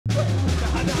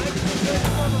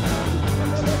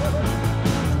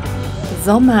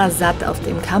sommersatt auf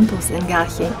dem Campus in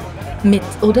Garching. Mit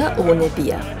oder ohne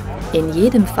Bier. In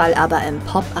jedem Fall aber im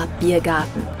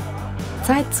Pop-up-Biergarten.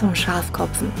 Zeit zum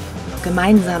Schafkopfen,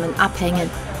 gemeinsamen Abhängen,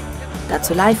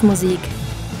 dazu Live-Musik,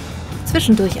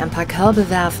 zwischendurch ein paar Körbe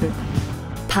werfen,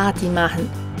 Party machen,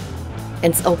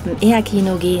 ins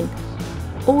Open-Air-Kino gehen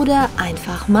oder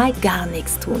einfach mal gar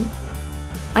nichts tun.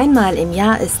 Einmal im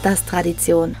Jahr ist das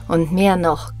Tradition und mehr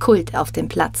noch Kult auf dem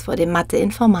Platz vor dem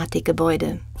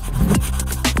Mathe-Informatik-Gebäude.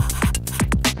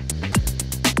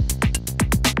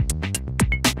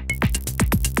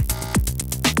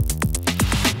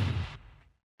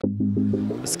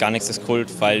 Das GARNIX ist Kult,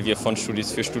 weil wir von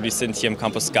Studis für Studis sind, hier im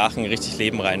Campus Garching richtig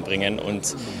Leben reinbringen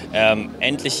und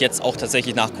endlich jetzt auch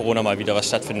tatsächlich nach Corona mal wieder was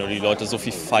stattfindet und die Leute so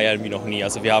viel feiern wie noch nie.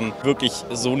 Also wir haben wirklich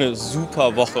so eine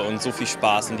super Woche und so viel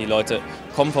Spaß und die Leute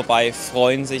kommen vorbei,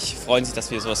 freuen sich,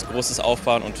 dass wir so was Großes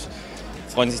aufbauen und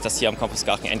freuen sich, dass hier am Campus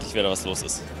Garching endlich wieder was los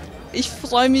ist. Ich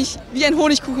freue mich wie ein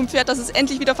Honigkuchenpferd, dass es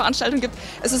endlich wieder Veranstaltungen gibt.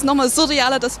 Es ist nochmal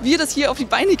surrealer, dass wir das hier auf die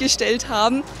Beine gestellt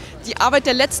haben. Die Arbeit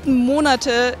der letzten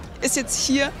Monate ist jetzt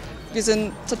hier. Wir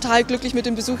sind total glücklich mit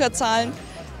den Besucherzahlen.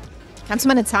 Kannst du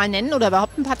mal eine Zahl nennen oder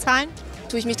überhaupt ein paar Zahlen?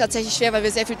 Tue ich mich tatsächlich schwer, weil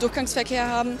wir sehr viel Durchgangsverkehr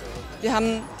haben. Wir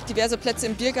haben diverse Plätze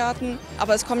im Biergarten,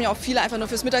 aber es kommen ja auch viele einfach nur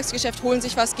fürs Mittagsgeschäft, holen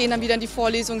sich was, gehen dann wieder in die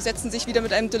Vorlesung, setzen sich wieder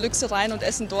mit einem Deluxe rein und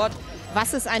essen dort.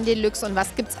 Was ist ein Deluxe und was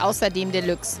gibt es außerdem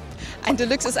Deluxe? Ein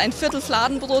Deluxe ist ein Viertel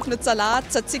Fladenbrot mit Salat,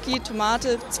 Tzatziki,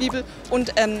 Tomate, Zwiebel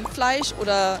und Fleisch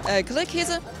oder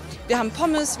Grillkäse. Wir haben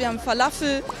Pommes, wir haben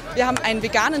Falafel, wir haben einen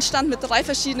veganen Stand mit 3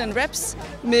 verschiedenen Wraps,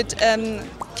 mit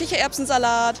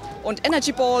Kichererbsensalat und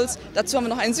Energy Balls. Dazu haben wir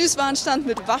noch einen Süßwarenstand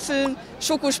mit Waffeln,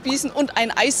 Schokospießen und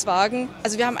einen Eiswagen.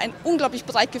 Also wir haben ein unglaublich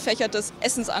breit gefächertes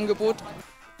Essensangebot.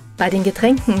 Bei den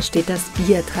Getränken steht das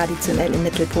Bier traditionell im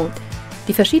Mittelpunkt.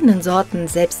 Die verschiedenen Sorten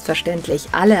selbstverständlich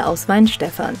alle aus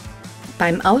Weinstefan.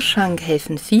 Beim Ausschank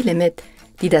helfen viele mit,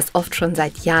 die das oft schon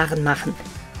seit Jahren machen.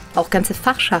 Auch ganze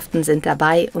Fachschaften sind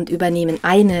dabei und übernehmen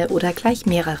eine oder gleich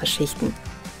mehrere Schichten.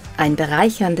 Ein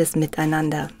bereicherndes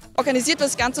Miteinander. Organisiert wird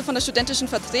das Ganze von der Studentischen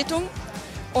Vertretung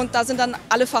und da sind dann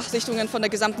alle Fachrichtungen von der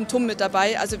gesamten TUM mit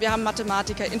dabei. Also wir haben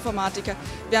Mathematiker, Informatiker,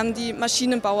 wir haben die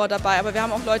Maschinenbauer dabei, aber wir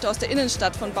haben auch Leute aus der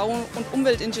Innenstadt, von Bau- und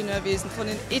Umweltingenieurwesen, von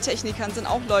den E-Technikern sind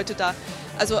auch Leute da.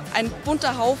 Also ein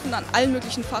bunter Haufen an allen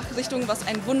möglichen Fachrichtungen, was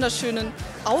einen wunderschönen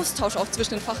Austausch auch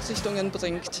zwischen den Fachrichtungen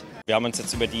bringt. Wir haben uns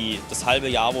jetzt über das halbe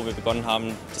Jahr, wo wir begonnen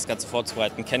haben, das Ganze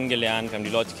vorzubereiten, kennengelernt. Wir haben die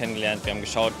Leute kennengelernt, wir haben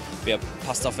geschaut, wer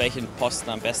passt auf welchen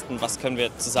Posten am besten, was können wir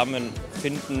zusammen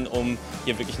finden, um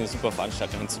hier wirklich eine super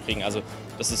Veranstaltung hinzukriegen. Also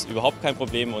das ist überhaupt kein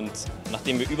Problem und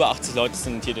nachdem wir über 80 Leute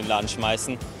sind und hier den Laden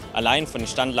schmeißen, allein von den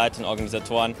Standleitern und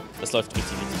Organisatoren, das läuft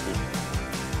richtig, richtig gut.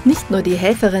 Nicht nur die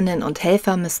Helferinnen und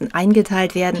Helfer müssen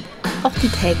eingeteilt werden, auch die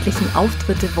täglichen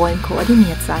Auftritte wollen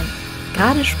koordiniert sein.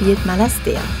 Gerade spielt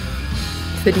Malaster.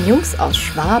 Für die Jungs aus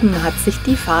Schwaben hat sich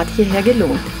die Fahrt hierher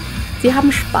gelohnt. Sie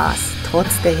haben Spaß,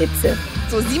 trotz der Hitze.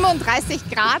 So 37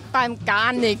 Grad beim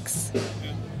GARNIX.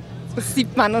 Das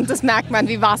sieht man und das merkt man.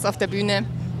 Wie war es auf der Bühne?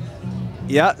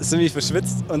 Ja, ziemlich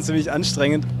verschwitzt und ziemlich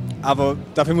anstrengend. Aber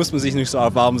dafür muss man sich nicht so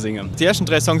warm singen. Die ersten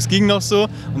 3 Songs gingen noch so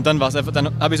und dann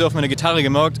habe ich so auf meine Gitarre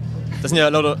gemerkt, da ist ja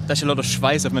lauter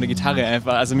Schweiß auf meiner Gitarre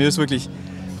einfach. Also mir ist wirklich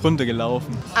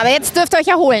runtergelaufen. Aber jetzt dürft ihr euch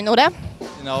erholen, oder?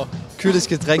 Genau, kühles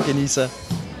Getränk genießen.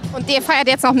 Und ihr feiert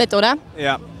jetzt noch mit, oder?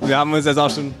 Ja, wir haben uns jetzt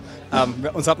auch schon,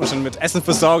 uns hat man schon mit Essen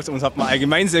versorgt und uns hat man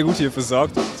allgemein sehr gut hier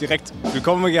versorgt. Direkt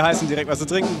willkommen geheißen, direkt was zu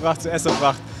trinken gebracht, zu essen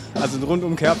gebracht. Also ein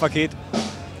Rundum-Care-Paket.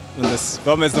 Und das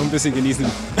wollen wir jetzt noch ein bisschen genießen.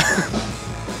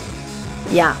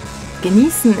 Ja,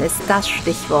 genießen ist das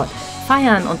Stichwort.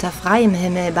 Feiern unter freiem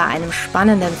Himmel bei einem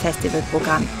spannenden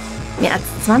Festivalprogramm. Mehr als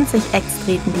 20 Acts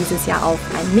treten dieses Jahr auf.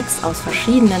 Ein Mix aus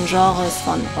verschiedenen Genres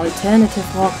von Alternative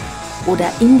Rock oder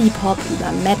Indie-Pop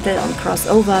über Metal und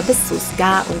Crossover bis zu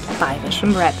Ska und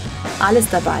bayerischem Rap. Alles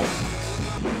dabei.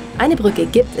 Eine Brücke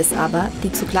gibt es aber,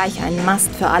 die zugleich ein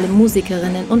Must für alle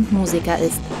Musikerinnen und Musiker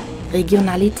ist.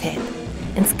 Regionalität.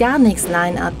 Ins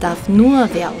GARNIX-Line-Up darf nur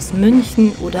wer aus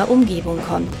München oder Umgebung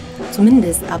kommt,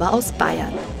 zumindest aber aus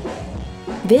Bayern.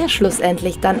 Wer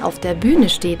schlussendlich dann auf der Bühne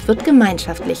steht, wird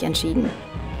gemeinschaftlich entschieden.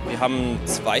 Wir haben ein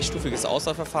zweistufiges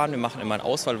Auswahlverfahren. Wir machen immer ein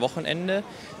Auswahlwochenende,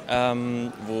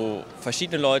 wo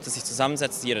verschiedene Leute sich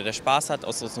zusammensetzen, jeder, der Spaß hat,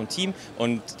 aus unserem Team.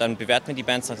 Und dann bewerten wir die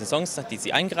Bands nach den Songs, die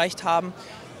sie eingereicht haben.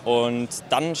 Und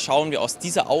dann schauen wir aus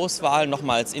dieser Auswahl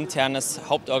nochmal als internes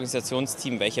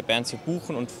Hauptorganisationsteam, welche Bands wir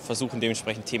buchen und versuchen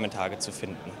dementsprechend Thementage zu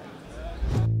finden.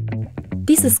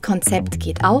 Dieses Konzept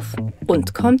geht auf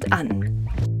und kommt an.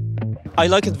 I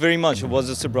like it very much. It was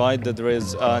a surprise that there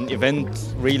is an event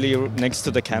really next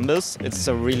to the campus. It's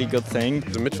a really good thing.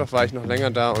 Also Mittwoch war ich noch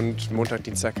länger da und Montag,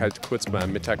 Dienstag halt kurz mal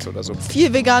mittags oder so.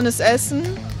 Viel veganes Essen,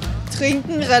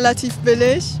 Trinken relativ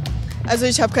billig. Also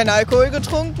ich habe keinen Alkohol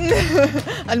getrunken,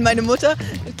 an meine Mutter.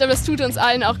 Ich glaube, das tut uns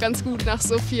allen auch ganz gut nach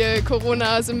so viel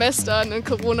Corona-Semestern und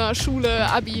Corona-Schule,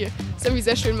 Abi. Ist irgendwie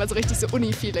sehr schön, mal so richtig so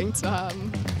Uni-Feeling zu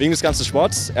haben. Wegen des ganzen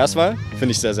Sports erstmal,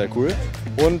 finde ich sehr, sehr cool.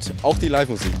 Und auch die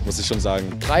Live-Musik, muss ich schon sagen.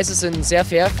 Preise sind sehr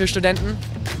fair für Studenten.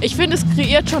 Ich finde, es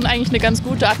kreiert schon eigentlich eine ganz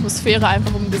gute Atmosphäre,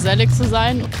 einfach um gesellig zu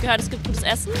sein. Ja, es gibt gutes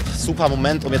Essen. Super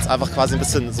Moment, um jetzt einfach quasi ein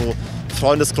bisschen so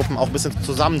Freundesgruppen auch ein bisschen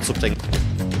zusammenzubringen.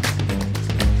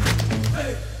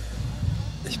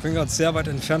 Ich bin gerade sehr weit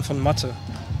entfernt von Mathe.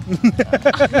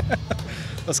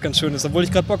 Was ganz schön ist, obwohl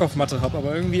ich gerade Bock auf Mathe habe,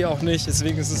 aber irgendwie auch nicht,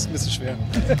 deswegen ist es ein bisschen schwer.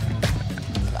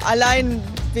 Allein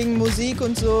wegen Musik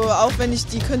und so, auch wenn ich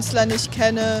die Künstler nicht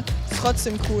kenne, ist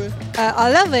trotzdem cool.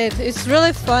 I love it, it's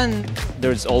really fun.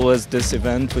 There's always this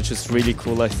event, which is really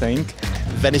cool, I think.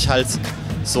 Wenn ich halt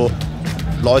so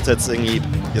Leute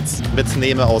jetzt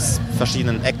mitnehme aus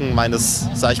verschiedenen Ecken meines,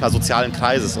 sag ich mal, sozialen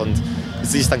Kreises und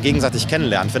sie sich dann gegenseitig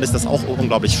kennenlernen, finde ich das auch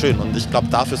unglaublich schön. Und ich glaube,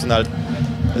 dafür sind halt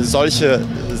solche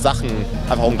Sachen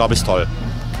einfach unglaublich toll.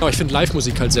 Ja, ich finde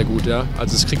Live-Musik halt sehr gut. Ja.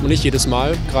 Also das kriegt man nicht jedes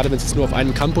Mal. Gerade wenn es jetzt nur auf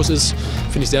einem Campus ist,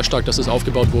 finde ich sehr stark, dass es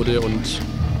aufgebaut wurde und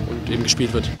eben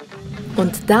gespielt wird.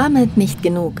 Und damit nicht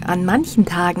genug. An manchen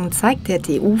Tagen zeigt der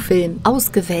TU-Film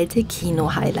ausgewählte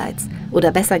Kino-Highlights.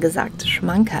 Oder besser gesagt,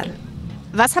 Schmankerl.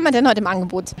 Was haben wir denn heute im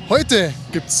Angebot? Heute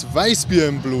gibt's Weißbier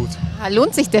im Blut.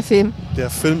 Lohnt sich der Film? Der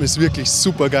Film ist wirklich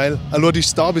super geil. Allein die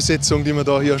Starbesetzung, die wir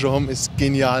da hier schon haben, ist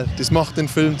genial. Das macht den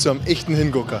Film zu einem echten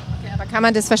Hingucker. Okay, aber kann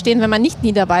man das verstehen, wenn man nicht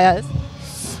Niederbayer ist?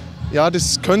 Ja,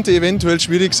 das könnte eventuell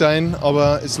schwierig sein,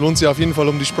 aber es lohnt sich auf jeden Fall,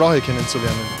 um die Sprache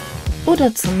kennenzulernen.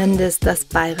 Oder zumindest das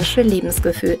bayerische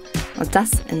Lebensgefühl. Und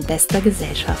das in bester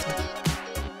Gesellschaft.